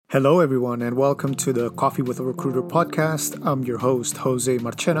Hello, everyone, and welcome to the Coffee with a Recruiter podcast. I'm your host, Jose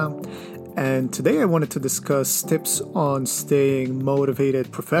Marchena, and today I wanted to discuss tips on staying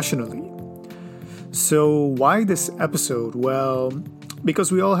motivated professionally. So, why this episode? Well, because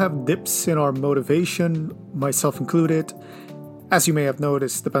we all have dips in our motivation, myself included. As you may have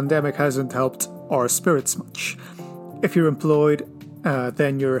noticed, the pandemic hasn't helped our spirits much. If you're employed,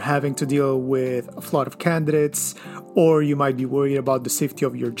 then you're having to deal with a flood of candidates, or you might be worried about the safety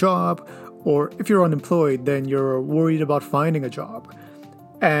of your job, or if you're unemployed, then you're worried about finding a job.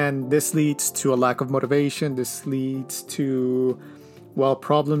 And this leads to a lack of motivation. This leads to,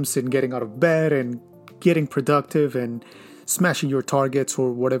 problems in getting out of bed and getting productive and smashing your targets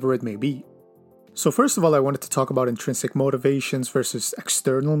or whatever it may be. So first of all, I wanted to talk about intrinsic motivations versus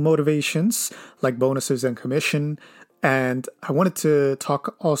external motivations, like bonuses and commission. And I wanted to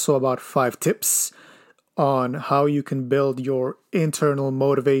talk also about 5 tips on how you can build your internal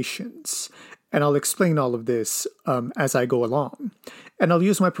motivations. And I'll explain all of this as I go along. And I'll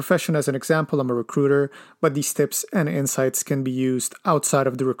use my profession as an example. I'm a recruiter, but these tips and insights can be used outside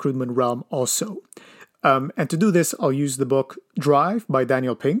of the recruitment realm also. And to do this, I'll use the book Drive by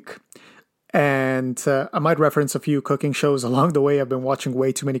Daniel Pink. And I might reference a few cooking shows along the way. I've been watching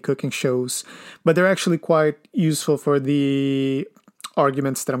way too many cooking shows, but they're actually quite useful for the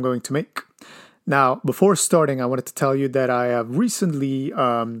arguments that I'm going to make. Now, before starting, I wanted to tell you that I have recently,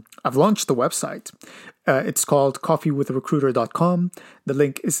 I've launched the website. It's called coffeewithrecruiter.com. The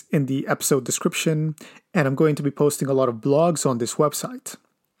link is in the episode description, and I'm going to be posting a lot of blogs on this website.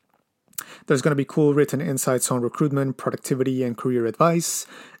 There's going to be cool written insights on recruitment, productivity, and career advice.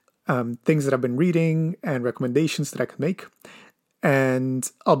 Things that I've been reading and recommendations that I can make. And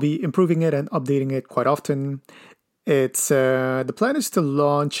I'll be improving it and updating it quite often. It's the plan is to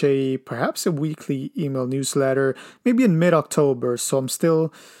launch perhaps a weekly email newsletter, maybe in mid-October. So I'm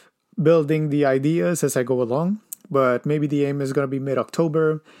still building the ideas as I go along, but maybe the aim is going to be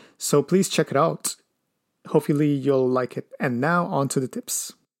mid-October. So please check it out. Hopefully you'll like it. And now on to the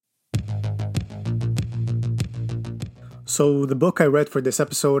tips. So the book I read for this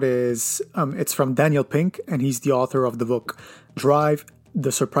episode is, it's from Daniel Pink, and he's the author of the book Drive,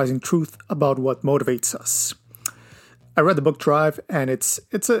 The Surprising Truth About What Motivates Us. I read the book Drive, and it's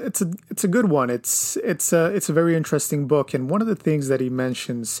a good one. It's a very interesting book, and one of the things that he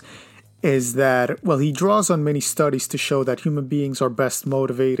mentions is that, he draws on many studies to show that human beings are best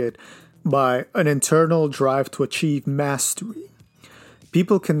motivated by an internal drive to achieve mastery.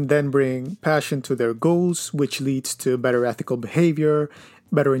 People can then bring passion to their goals, which leads to better ethical behavior,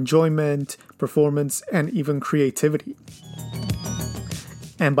 better enjoyment, performance, and even creativity.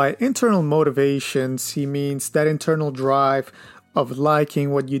 And by internal motivations, he means that internal drive of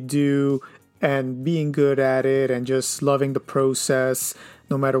liking what you do and being good at it and just loving the process,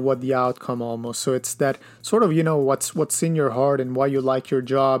 no matter what the outcome almost. So it's that sort of, what's in your heart and why you like your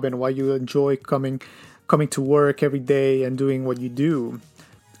job and why you enjoy coming to work every day and doing what you do.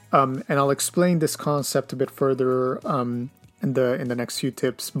 And I'll explain this concept a bit further in the next few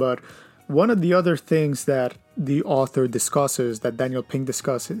tips. But one of the other things that the author discusses, that Daniel Pink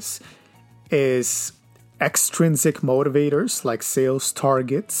discusses, is extrinsic motivators like sales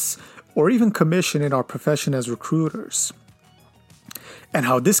targets or even commission in our profession as recruiters, and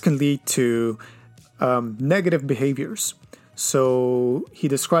how this can lead to negative behaviors. So he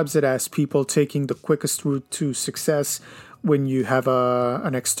describes it as people taking the quickest route to success when you have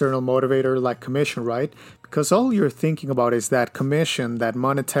an external motivator like commission, right? Because all you're thinking about is that commission, that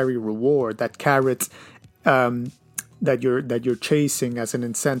monetary reward, that carrot that you're chasing as an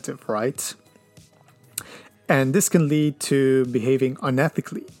incentive, right? And this can lead to behaving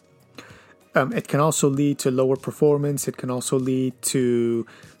unethically. It can also lead to lower performance. It can also lead to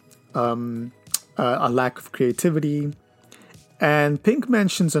a lack of creativity. And Pink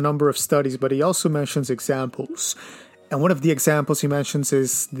mentions a number of studies, but he also mentions examples. And one of the examples he mentions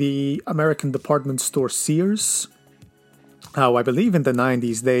is the American department store Sears. How I believe in the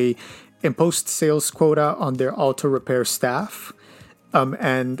 90s, they imposed sales quota on their auto repair staff.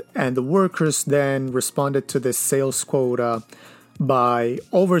 And the workers then responded to this sales quota by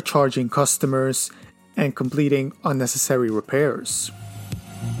overcharging customers and completing unnecessary repairs.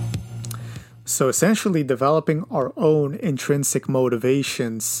 So essentially, developing our own intrinsic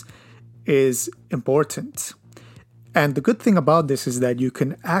motivations is important. And the good thing about this is that you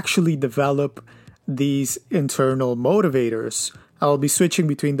can actually develop these internal motivators. I'll be switching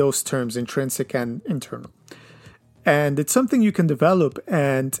between those terms, intrinsic and internal. And it's something you can develop,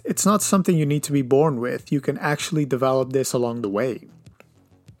 and it's not something you need to be born with. You can actually develop this along the way.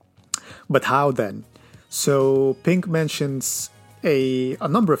 But how then? So Pink mentions a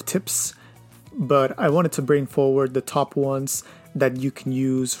number of tips, but I wanted to bring forward the top ones that you can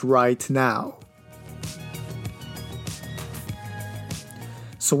use right now.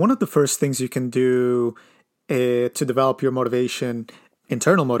 So one of the first things you can do to develop your motivation,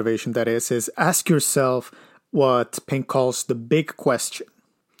 internal motivation that is ask yourself what Pink calls the big question.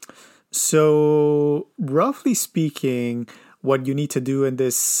 So roughly speaking, what you need to do in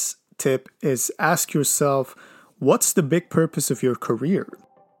this tip is ask yourself, what's the big purpose of your career?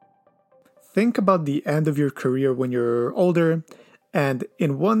 Think about the end of your career when you're older, and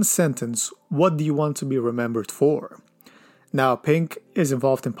in one sentence, what do you want to be remembered for? Now, Pink is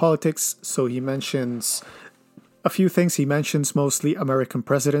involved in politics, so he mentions a few things. He mentions mostly American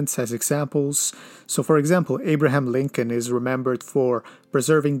presidents as examples. So, for example, Abraham Lincoln is remembered for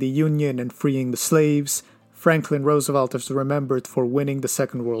preserving the Union and freeing the slaves. Franklin Roosevelt is remembered for winning the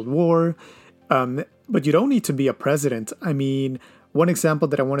Second World War. But you don't need to be a president. I mean, one example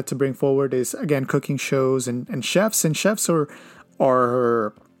that I wanted to bring forward is, again, cooking shows and chefs. And chefs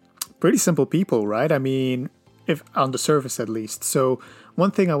are pretty simple people, right? I mean, if on the surface at least. So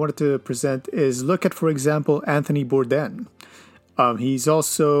one thing I wanted to present is look at, for example, Anthony Bourdain. He's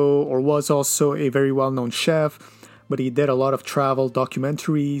also, or was also, a very well-known chef, but he did a lot of travel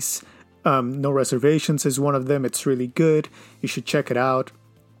documentaries. No Reservations is one of them. It's really good. You should check it out.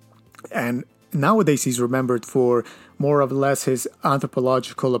 And nowadays he's remembered for more or less his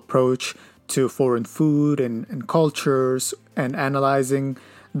anthropological approach to foreign food and cultures, and analyzing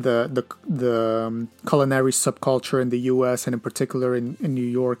the culinary subculture in the US, and in particular in New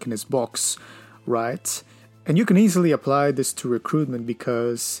York, in his books, right? And you can easily apply this to recruitment,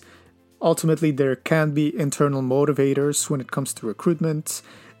 because ultimately there can be internal motivators when it comes to recruitment.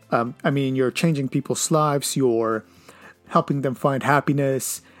 I mean, you're changing people's lives, you're helping them find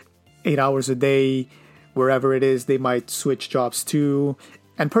happiness 8 hours a day, wherever it is they might switch jobs to.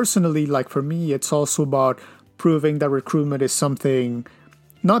 And personally, like for me, it's also about proving that recruitment is something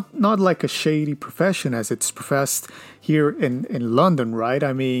not like a shady profession as it's professed here in London, right?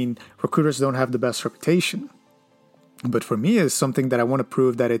 I mean, recruiters don't have the best reputation. But for me, it's something that I want to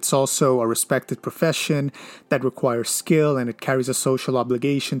prove that it's also a respected profession that requires skill, and it carries a social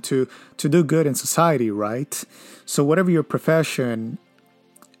obligation to do good in society, right? So whatever your profession,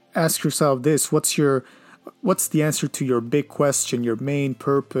 ask yourself this: what's the answer to your big question, your main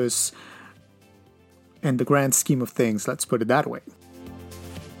purpose in the grand scheme of things? Let's put it that way.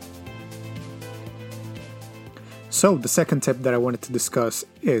 So the second tip that I wanted to discuss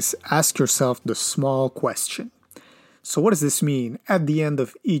is ask yourself the small question. So what does this mean? At the end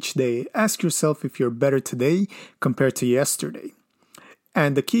of each day, ask yourself if you're better today compared to yesterday.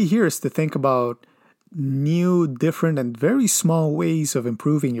 And the key here is to think about new, different, and very small ways of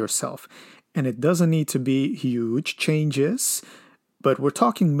improving yourself. And it doesn't need to be huge changes, but we're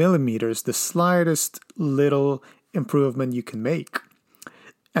talking millimeters, the slightest little improvement you can make.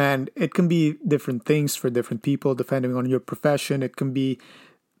 And it can be different things for different people, depending on your profession. It can be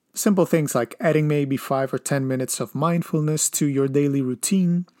simple things like adding maybe 5 or 10 minutes of mindfulness to your daily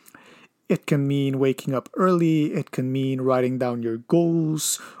routine. It can mean waking up early. It can mean writing down your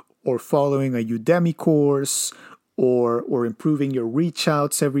goals, or following a Udemy course, or improving your reach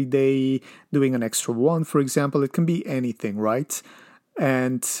outs every day, doing an extra one, for example. It can be anything, right?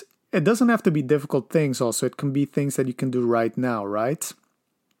 And it doesn't have to be difficult things also. It can be things that you can do right now, right?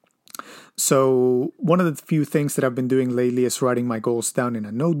 So one of the few things that I've been doing lately is writing my goals down in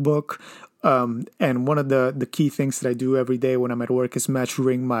a notebook. And one of the key things that I do every day when I'm at work is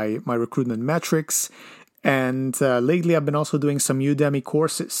measuring my recruitment metrics. And lately I've been also doing some Udemy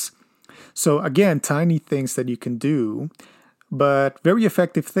courses. So again, tiny things that you can do, but very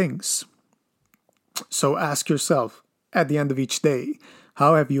effective things. So ask yourself at the end of each day,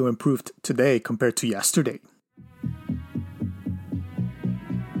 how have you improved today compared to yesterday?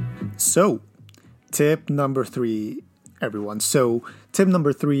 So, tip number 3, everyone. So, tip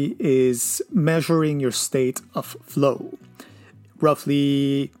number 3 is measuring your state of flow,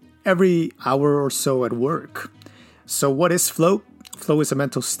 roughly every hour or so at work. So, what is flow? Flow is a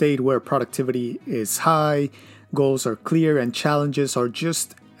mental state where productivity is high, goals are clear, and challenges are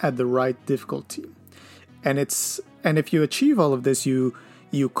just at the right difficulty. And if you achieve all of this, you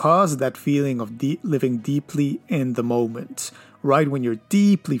cause that feeling of living deeply in the moment. Right when you're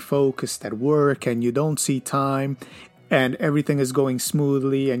deeply focused at work and you don't see time and everything is going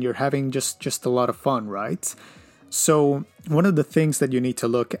smoothly and you're having just a lot of fun, right? So one of the things that you need to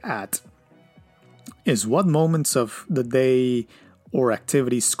look at is what moments of the day or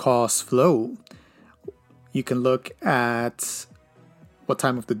activities cause flow. You can look at what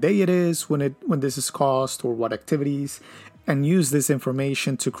time of the day it is when this is caused, or what activities. and use this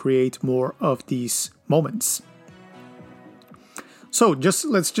information to create more of these moments. So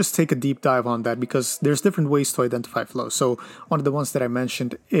let's just take a deep dive on that, because there's different ways to identify flow. So one of the ones that I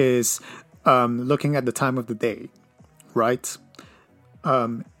mentioned is looking at the time of the day, right?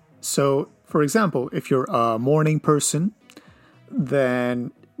 So for example, if you're a morning person,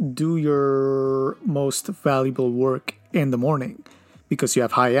 then do your most valuable work in the morning because you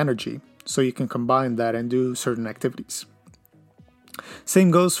have high energy. So you can combine that and do certain activities. Same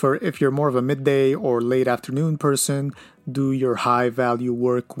goes for if you're more of a midday or late afternoon person, do your high value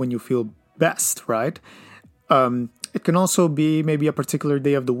work when you feel best, right? It can also be maybe a particular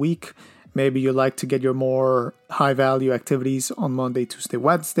day of the week. Maybe you like to get your more high value activities on Monday, Tuesday,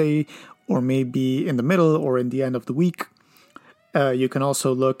 Wednesday, or maybe in the middle or in the end of the week. You can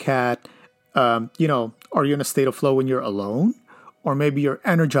also look at, are you in a state of flow when you're alone? Or maybe you're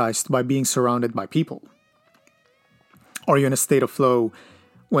energized by being surrounded by people. Or you're in a state of flow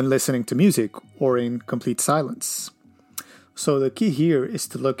when listening to music or in complete silence. So the key here is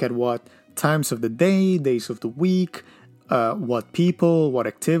to look at what times of the day, days of the week, what people, what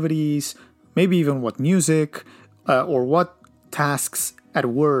activities, maybe even what music, or what tasks at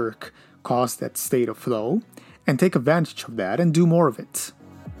work cause that state of flow, and take advantage of that and do more of it.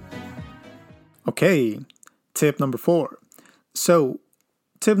 Okay, tip number 4. So,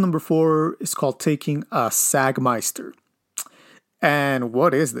 tip number 4 is called taking a Sagmeister. And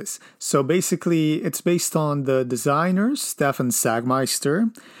what is this? So basically, it's based on the designer Stefan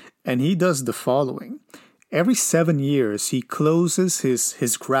Sagmeister, and he does the following. Every 7 years, he closes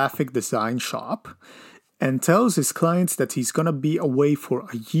his graphic design shop and tells his clients that he's going to be away for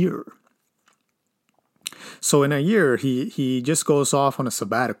a year. So in a year, he just goes off on a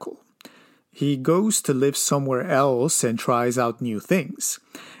sabbatical. He goes to live somewhere else and tries out new things.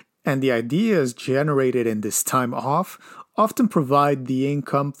 And the ideas generated in this time off often provide the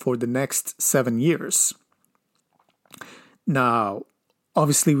income for the next 7 years. Now,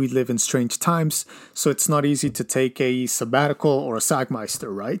 obviously we live in strange times, so it's not easy to take a sabbatical or a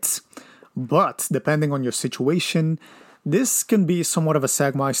Sagmeister, right? But depending on your situation, this can be somewhat of a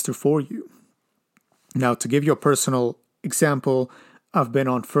Sagmeister for you. Now, to give you a personal example, I've been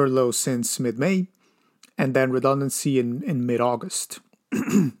on furlough since mid-May, and then redundancy in mid-August.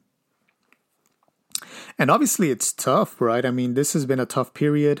 And obviously it's tough, right? I mean, this has been a tough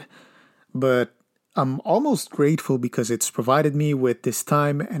period, but I'm almost grateful because it's provided me with this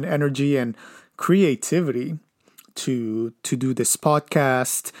time and energy and creativity to do this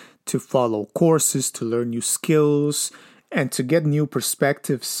podcast, to follow courses, to learn new skills, and to get new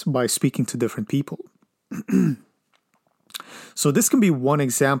perspectives by speaking to different people. So this can be one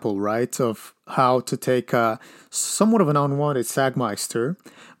example, right, of how to take somewhat of an unwanted Sagmeister,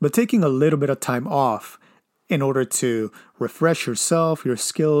 but taking a little bit of time off in order to refresh yourself, your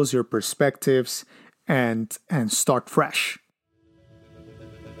skills, your perspectives, and start fresh.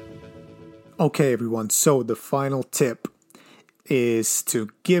 Okay, everyone, so the final tip is to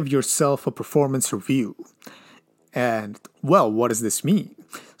give yourself a performance review. And, well, what does this mean?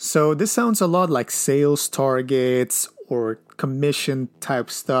 So this sounds a lot like sales targets or commission type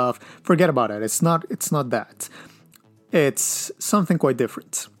stuff. Forget about it. It's not that. It's something quite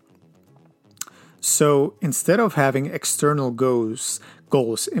different. So instead of having external goals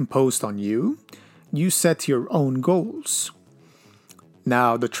imposed on you, you set your own goals.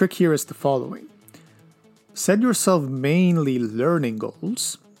 Now, the trick here is the following. Set yourself mainly learning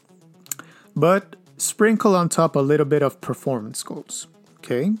goals, but sprinkle on top a little bit of performance goals.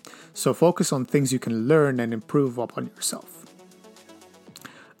 Okay? So focus on things you can learn and improve upon yourself.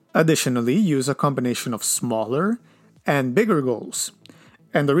 Additionally, use a combination of smaller and bigger goals.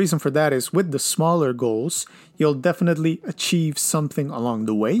 And the reason for that is with the smaller goals, you'll definitely achieve something along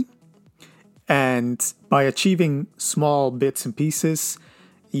the way. And by achieving small bits and pieces,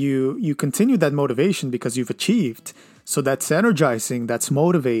 you continue that motivation because you've achieved. So that's energizing, that's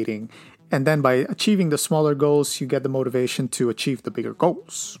motivating. And then by achieving the smaller goals, you get the motivation to achieve the bigger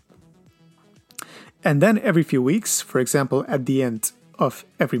goals. And then every few weeks, for example, at the end of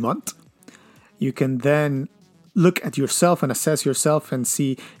every month, you can then look at yourself and assess yourself and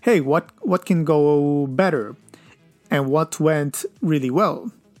see, hey, what can go better and what went really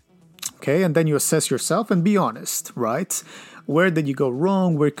well. Okay, and then you assess yourself and be honest, right? Where did you go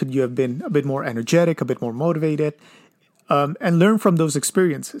wrong? Where could you have been a bit more energetic, a bit more motivated? And learn from those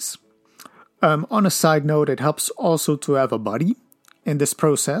experiences. On a side note, it helps also to have a buddy in this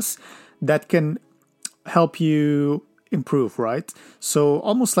process that can help you improve, right? So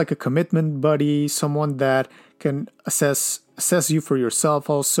almost like a commitment buddy, someone that can assess you for yourself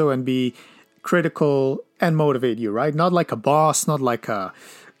also and be critical, and motivate you, right? Not like a boss, not like a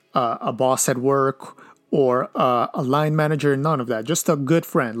boss at work or a line manager, none of that. Just a good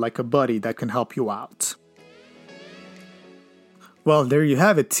friend, like a buddy that can help you out. Well, there you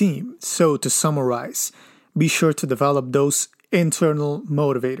have it, team. So to summarize, be sure to develop those internal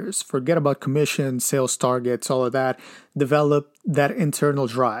motivators. Forget about commission, sales targets, all of that. Develop that internal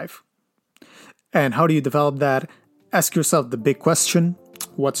drive. And how do you develop that? Ask yourself the big question: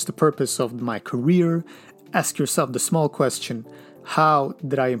 what's the purpose of my career? Ask yourself the small question: how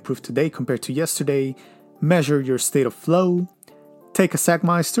did I improve today compared to yesterday? Measure your state of flow. Take a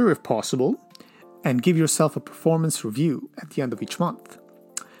Sackmeister if possible. And give yourself a performance review at the end of each month.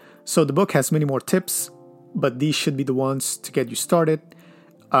 So the book has many more tips, but these should be the ones to get you started.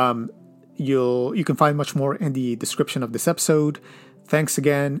 You can find much more in the description of this episode. Thanks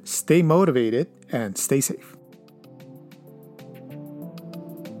again, stay motivated, and stay safe.